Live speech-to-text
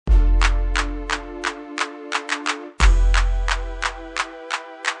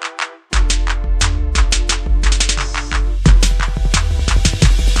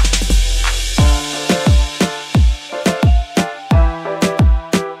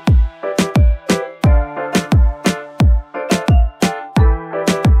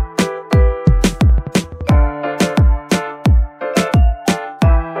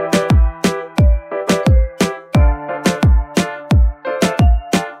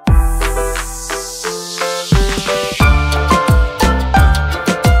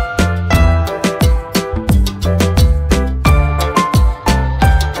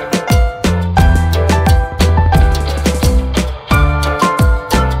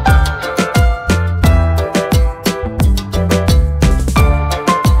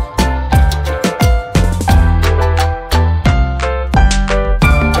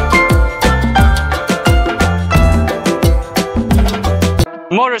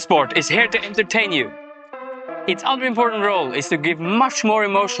Motorsport is here to entertain you. Its other important role is to give much more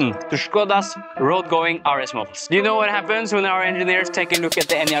emotion to Skoda's road-going RS models. Do you know what happens when our engineers take a look at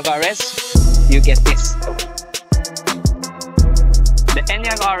the Enyaq RS? You get this. The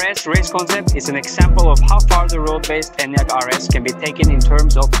Enyaq RS Race concept is an example of how far the road-based Enyaq RS can be taken in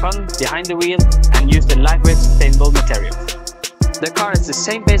terms of fun behind the wheel and use the lightweight sustainable material. The car has the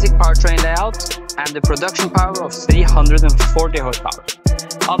same basic powertrain layout and the production power of 340 horsepower.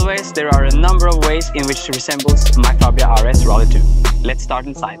 Otherwise, there are a number of ways in which it resembles my Coupé RS Rally 2. Let's start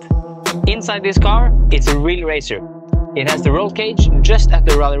inside. Inside this car, it's a real racer. It has the roll cage just at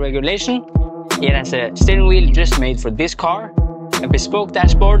the rally regulation. It has a steering wheel just made for this car, a bespoke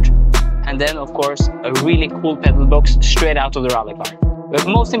dashboard, and then of course a really cool pedal box straight out of the rally car. But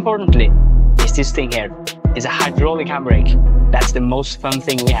most importantly is this thing here. It's a hydraulic handbrake. That's the most fun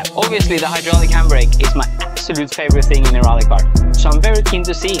thing we have. Obviously the hydraulic handbrake is my absolute favorite thing in a rally car. So I'm very keen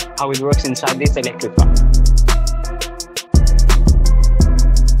to see how it works inside this electric car.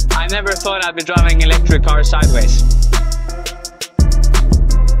 I never thought I'd be driving an electric car sideways.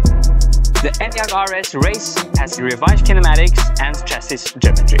 The Enyaq RS Race has revised kinematics and chassis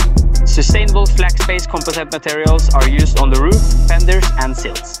geometry. Sustainable flat space composite materials are used on the roof, fenders and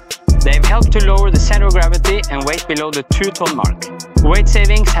sills. They've helped to lower the center of gravity and weight below the 2-ton mark. Weight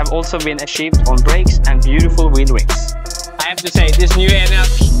savings have also been achieved on brakes and beautiful wheel rims. I have to say, this new Enyaq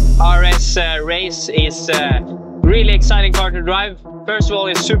RS Race is a really exciting car to drive. First of all,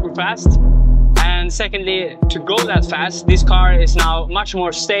 it's super fast. And secondly, to go that fast, this car is now much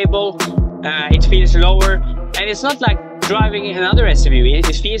more stable. It feels lower. And it's not like driving another SUV.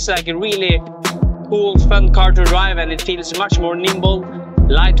 It feels like a really cool, fun car to drive, and it feels much more nimble,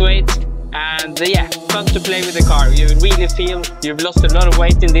 lightweight, and yeah, fun to play with the car. You really feel you've lost a lot of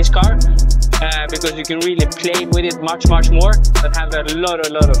weight in this car because you can really play with it much more and have a lot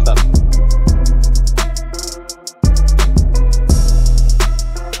of fun.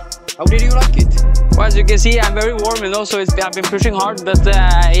 How did you like it? Well, as you can see, I'm very warm, and also I've been pushing hard, but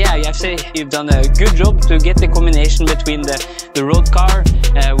yeah, I have to say you've done a good job to get the combination between the road car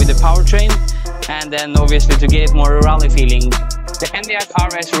with the powertrain, and then obviously to get it more rally feeling. The Enyaq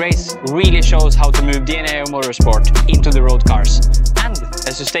RS Race really shows how to move DNA of motorsport into the road cars and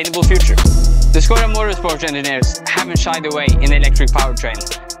a sustainable future. The Skoda Motorsport engineers haven't shied away in electric powertrain.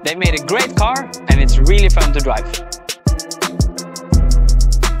 They made a great car and it's really fun to drive.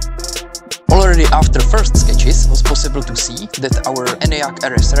 Already after first sketches, it was possible to see that our Enyaq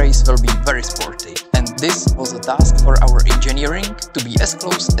RS Race will be very sporty. And this was a task for our engineering to be as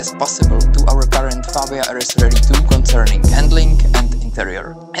close as possible to our current Coupé RS Rally 2 concerning handling and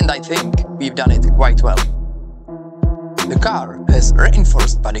interior. And I think we've done it quite well. The car has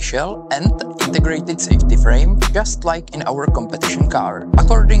reinforced body shell and integrated safety frame, just like in our competition car,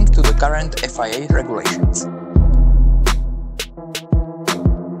 according to the current FIA regulations.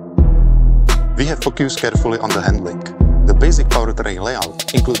 We have focused carefully on the handling. The basic powertrain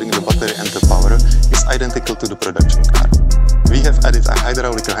layout, including the battery and the power, is identical to the production car. We have added a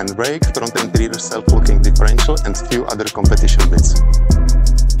hydraulic handbrake, front and rear self-locking differential and few other competition bits.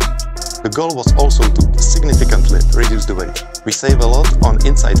 The goal was also to significantly reduce the weight. We save a lot on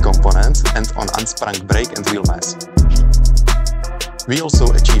inside components and on unsprung brake and wheel mass. We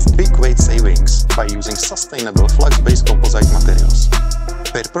also achieved big weight savings by using sustainable flux-based composite materials.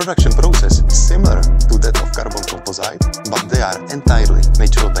 Their production process is similar to that of carbon composite, but they are entirely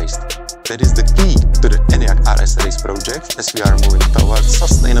natural-based. That is the key to the Enyaq RS Race project, as we are moving towards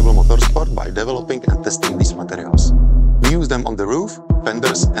sustainable motorsport by developing and testing these materials. We use them on the roof,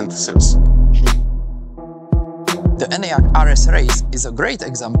 fenders and sills. The Enyaq RS Race is a great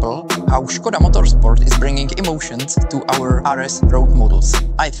example how Skoda Motorsport is bringing emotions to our RS road models.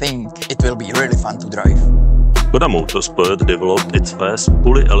 I think it will be really fun to drive. Skoda Motorsport developed its first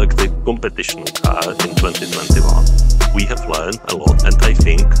fully electric competition car in 2021. We have learned a lot, and I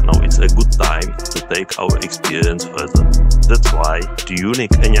think now it's a good time to take our experience further. That's why the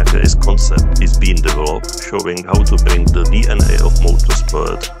unique Enyaq RS concept is being developed, showing how to bring the DNA of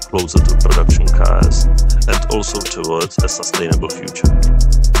motorsport closer to production cars and also towards a sustainable future.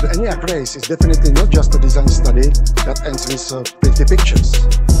 The Enyaq Race is definitely not just a design study that ends with pretty pictures.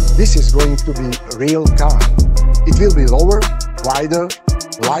 This is going to be a real car. It will be lower, wider,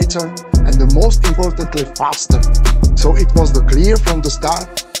 lighter, and most importantly faster. So it was clear from the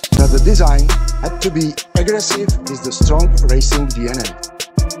start that the design had to be aggressive with the strong racing DNA.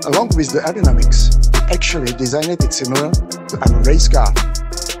 Along with the aerodynamics, we actually designed it similar to our race car.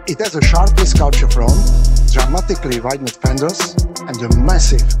 It has a sharply sculptured front, dramatically widened fenders, and a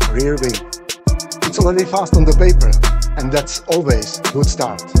massive rear wing. It's already fast on the paper, and that's always a good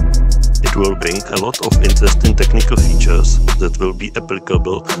start. It will bring a lot of interesting technical features that will be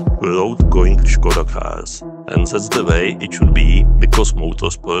applicable to road-going Skoda cars. And that's the way it should be, because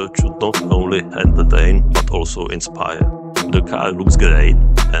motorsport should not only entertain but also inspire. The car looks great,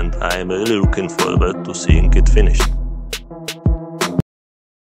 and I am really looking forward to seeing it finished.